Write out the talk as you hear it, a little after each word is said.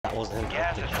That wasn't him.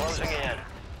 Gas is closing in.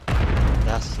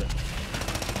 That's it.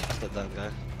 Just let that go.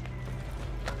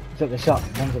 He's at the shop.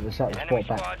 One's at the shop. He's Enemy brought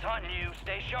back. squad's hunting you.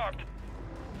 Stay sharp.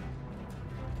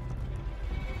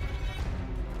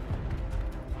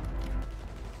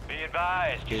 Be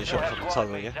advised. Get a you shot still from the have squad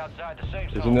tunnel, mates yeah? outside the safe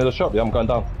Is he zone. near the shop? Yeah, I'm going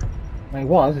down. He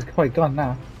was. He's probably gone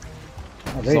now.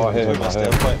 Oh, there he So I is. hear We him. I must hear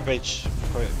have him. point bridge.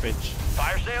 Point bridge.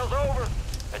 Fire sales over.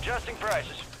 Adjusting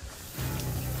prices.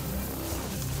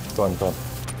 Gone, gone.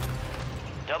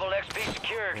 Double XP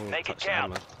secured. Make it Touch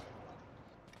count.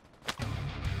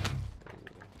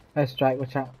 ammo. Airstrike,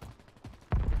 watch out.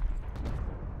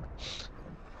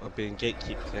 We're being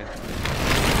gatekeeped here.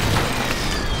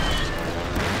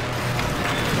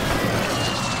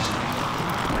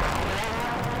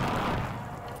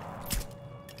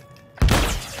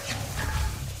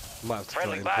 Might have to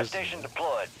Friendly go in buy prison. station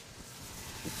deployed.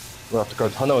 We'll have to go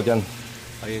tunnel again.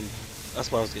 I mean,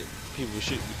 that's why I was getting people were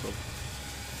shooting me from.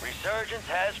 Resurgence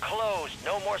has closed.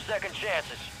 No more second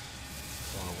chances.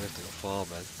 Oh, we have to go far,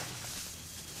 man.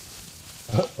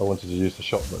 I wanted to use the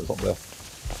shop, but it's not there.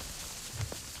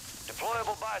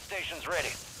 Deployable buy stations ready.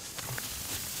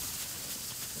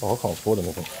 Oh, I can't afford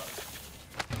anything.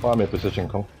 Buy me a position,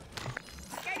 Kong.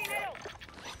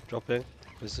 Drop in.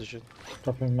 Position.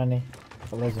 Dropping money.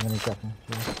 Got loads of money dropping.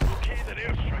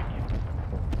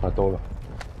 $5.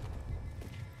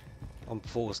 I'm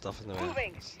full of stuff in the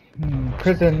way.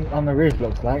 Prison on the roof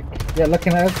looks like. Yeah,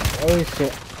 looking at us. Oh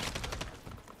shit.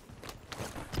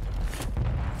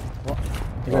 What?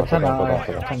 You got a tunnel. Alright,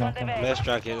 tunnel.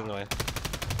 Airstrike in the way.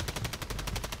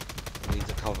 We need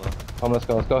to cover. Come, let's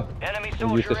go, let's go. Enemy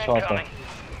We'll use soldier this chance now. incoming.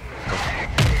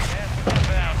 Gas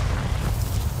inbound.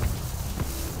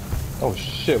 Oh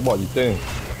shit, what are you doing?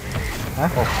 Huh?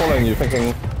 I was following you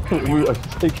thinking, we are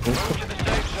taking. Move to the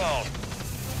safe zone.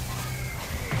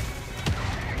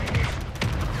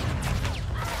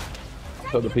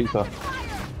 Took the pizza.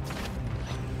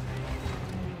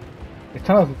 The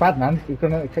tunnel's bad, man. You're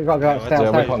gonna gotta go Yeah, upstairs. Yeah, we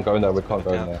outside. can't go in there, we can't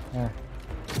go in there. Yeah.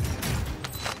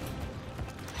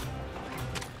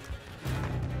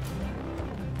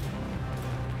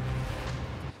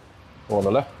 Or on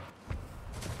the left.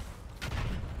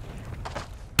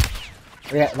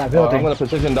 Yeah, that Oh, I'm building. gonna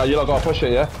position that, you lot gotta push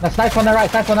it, yeah? No, snipe on the right,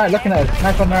 snipe on the right, looking at us.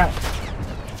 Snipe on the right.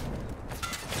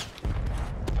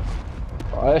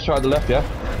 I airstrike the left, yeah?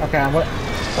 Okay, I'm what?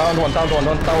 Down one, down one,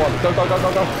 down one. Go, go, go,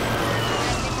 go, go.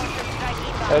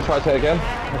 Airstrike it again.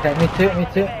 Okay, me too, me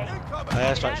too.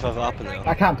 Airstrike further up in there.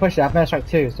 I can't push it, I've airstrike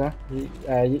too, so.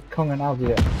 Kong and I'll do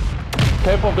it.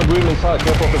 Careful of the room inside,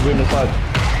 careful of the room inside.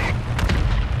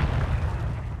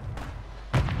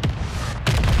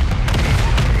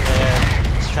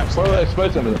 Traps Throw in an there.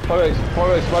 explosive in there. Throw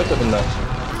an explosive in there.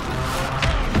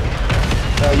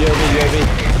 UAV.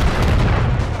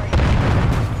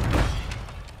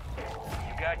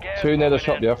 You got gas 2 near the moving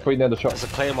shop, in. yeah? 3 near the shop. There's a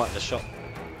claymore at the shop.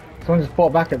 Someone just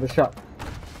bought back at the shop.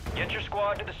 Get your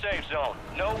squad to the safe zone.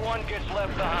 No one gets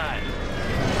left behind.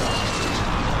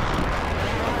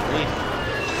 Leave.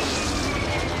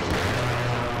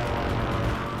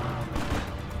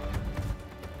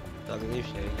 Doesn't leave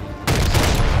shade.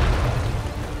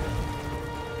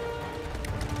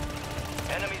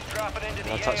 Enemies dropping into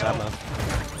the I'll touch AO. ammo.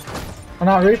 On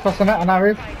our roof, what's on it? On our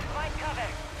roof.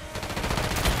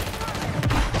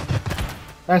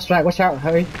 Airstrike, watch out,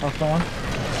 hurry. Oh, someone.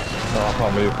 No, I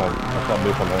can't move, man. I can't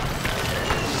move from there.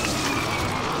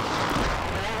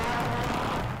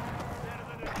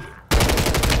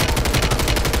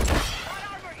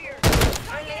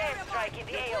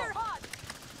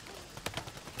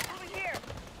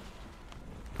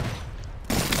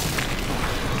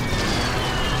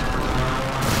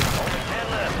 Only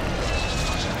 10 left.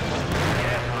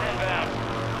 Gas is inbound.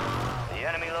 The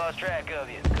enemy lost track of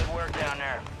you. Good work down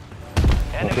there.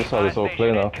 Enemy this side is all buy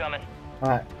clear station now. incoming.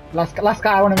 Alright. Last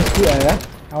guy, I want a mosquito, yeah?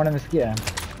 I want a mosquito.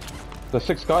 There's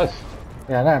 6 guys.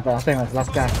 Yeah, I know, but I think that's the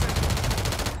last guy.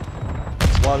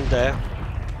 There's one there.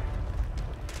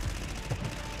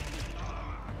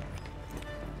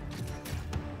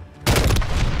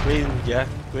 Green, yeah,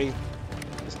 green.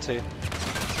 There's 2.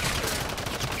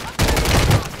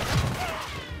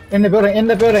 In the building, in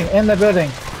the building, in the building.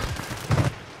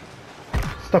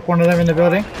 Stuck one of them in the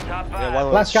building. In the top Yeah, five. one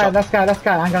was Last guy, shot. last guy, last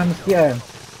guy. I got a mosquito. Some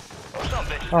bitches Oh.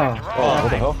 picked the Oh, wrong what the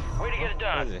way. hell? Way to get it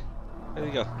Where done. is he? Where'd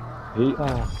he go? He,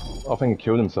 Oh. I think he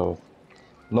killed himself.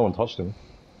 No one touched him.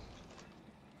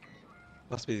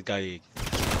 Must be the guy you...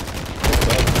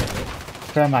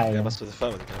 Thermite. Yeah, must be the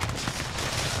phone guy.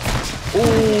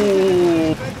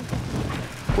 Ooh!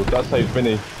 Oh, that saved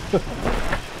Vinny. That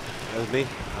was me.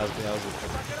 That was me.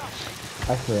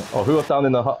 That's it. Oh, who was down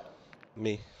in the hut?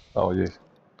 Me. Oh, you.